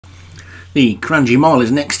The Kranji Mile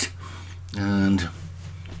is next, and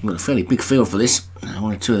I've got a fairly big field for this.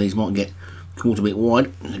 One or two of these might get caught a bit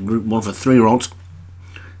wide. There's a group 1 for 3-year-olds.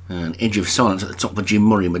 And Edge of Silence at the top for Jim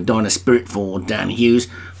Murray. Medina Spirit for Dan Hughes.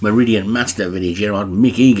 Meridian Master, Vinnie Gerard.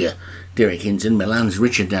 Mick Eager, Derek Hinton. Milan's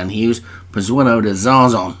Richard, Dan Hughes. Pazzuelo de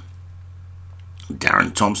Zarzon,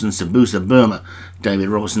 Darren Thompson. Sabusa Burma, David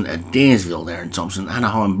Robertson. Adairsville, Darren Thompson.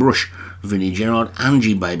 Anaheim Brush, Vinnie Gerard.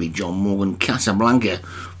 Angie Baby, John Morgan. Casablanca,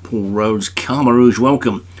 Paul Rhodes. Karma Rouge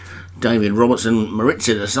Welcome, David Robertson.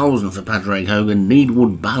 Maritza de Solzen for Patrick Hogan.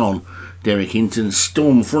 Needwood Ballon, Derek Hinton.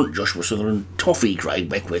 Stormfront, Joshua Sutherland. Toffee, Craig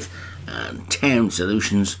Beckwith. And Town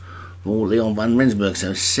Solutions for Leon van Rensburg.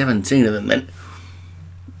 So 17 of them then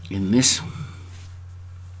in this.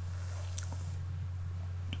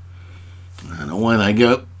 And away they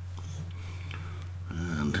go.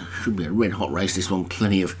 And should be a red hot race, this one.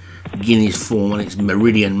 Plenty of Guineas form, and it's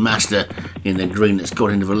Meridian Master in the green that's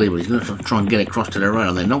got into the lead, but he's going to try and get across to the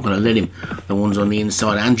rail. They're not going to let him. The ones on the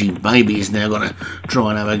inside, Angie Baby is now going to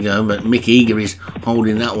try and have a go, but Mick Eager is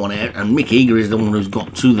holding that one out, and Mick Eager is the one who's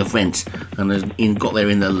got to the fence and has got there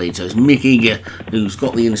in the lead. So it's Mick Eager who's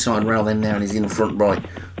got the inside rail then now and is in front by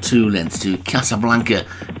 2 lengths to Casablanca,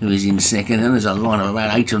 who is in second, and there's a line of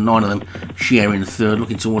about 8 or 9 of them sharing third,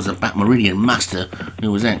 looking towards the back. Meridian Master,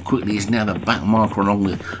 who was out quickly, is now the back marker along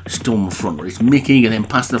with Stormfront, but it's Mick Eager then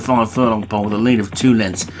past the 5 furlong pole with a lead of 2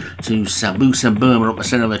 lengths to Sabusa Burma up the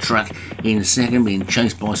centre of the track in second, being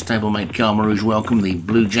chased by stablemate Karma Rouge Welcome. The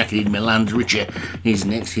blue jacketed Milan's Richard is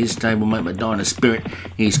next. His stablemate Medina Spirit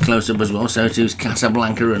is close up as well, so too is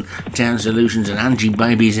Casablanca and Town Solutions, and Angie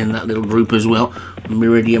Baby's in that little group as well.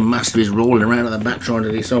 Meridian Master is rolling around at the back trying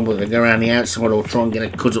to decide whether to go around the outside or try and get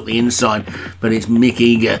a cut up the inside, but it's Mick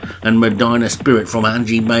Eager and Medina Spirit from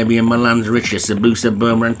Angie Baby and Milan's Richard. Sabusa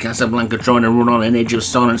Burma and Casablanca trying to run on an Edge of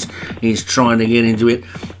Silence. He's trying to get into it,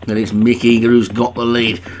 but it's Mick Eager who's got the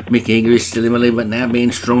lead. Mick Eager is still in the lead, but now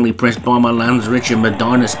being strongly pressed by Milan's Richard.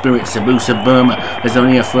 Medina Spirit, Sabusa Burma. There's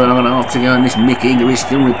only a furlong and a half to go, and this Mick Eager is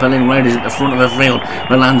still repelling raiders at the front of the field.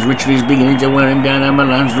 Milan's Richard is beginning to wear him down, and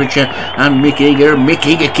Milan's Richard and Mick Eager. Mick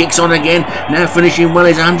Eager kicks on again. Now finishing well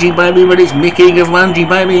is Angie Baby, but it's Mick Eager from Angie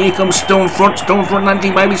Baby. Here comes Stormfront and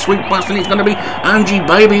Angie Baby. Sweet blast, and it's going to be Angie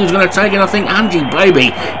Baby who's going to take it. I think Angie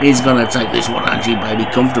Baby is going to take this one. Angie Baby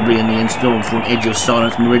comfortably in the end. Stormfront, Edge of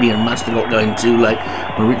Silence, Meridian Master got going too late.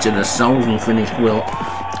 Maritza de Solzen finished well,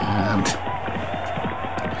 and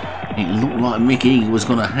it looked like Mick Eager was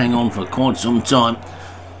going to hang on for quite some time.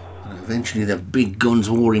 And eventually the big guns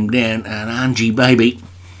wore him down, and Angie Baby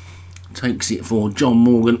takes it for John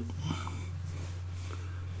Morgan.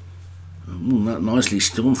 That nicely.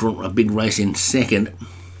 Stormfront, a big race in second.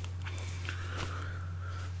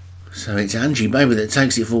 So it's Angie Baby that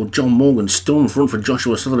takes it for John Morgan. Stormfront for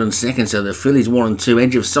Joshua Sutherland second. So the fillies 1 and 2.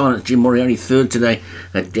 Edge of Silence, Jim Murray only third today.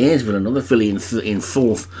 Adairsville, another filly in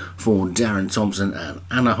fourth for Darren Thompson, and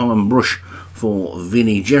Anaheim Brush for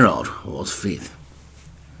Vinnie Gerard was fifth.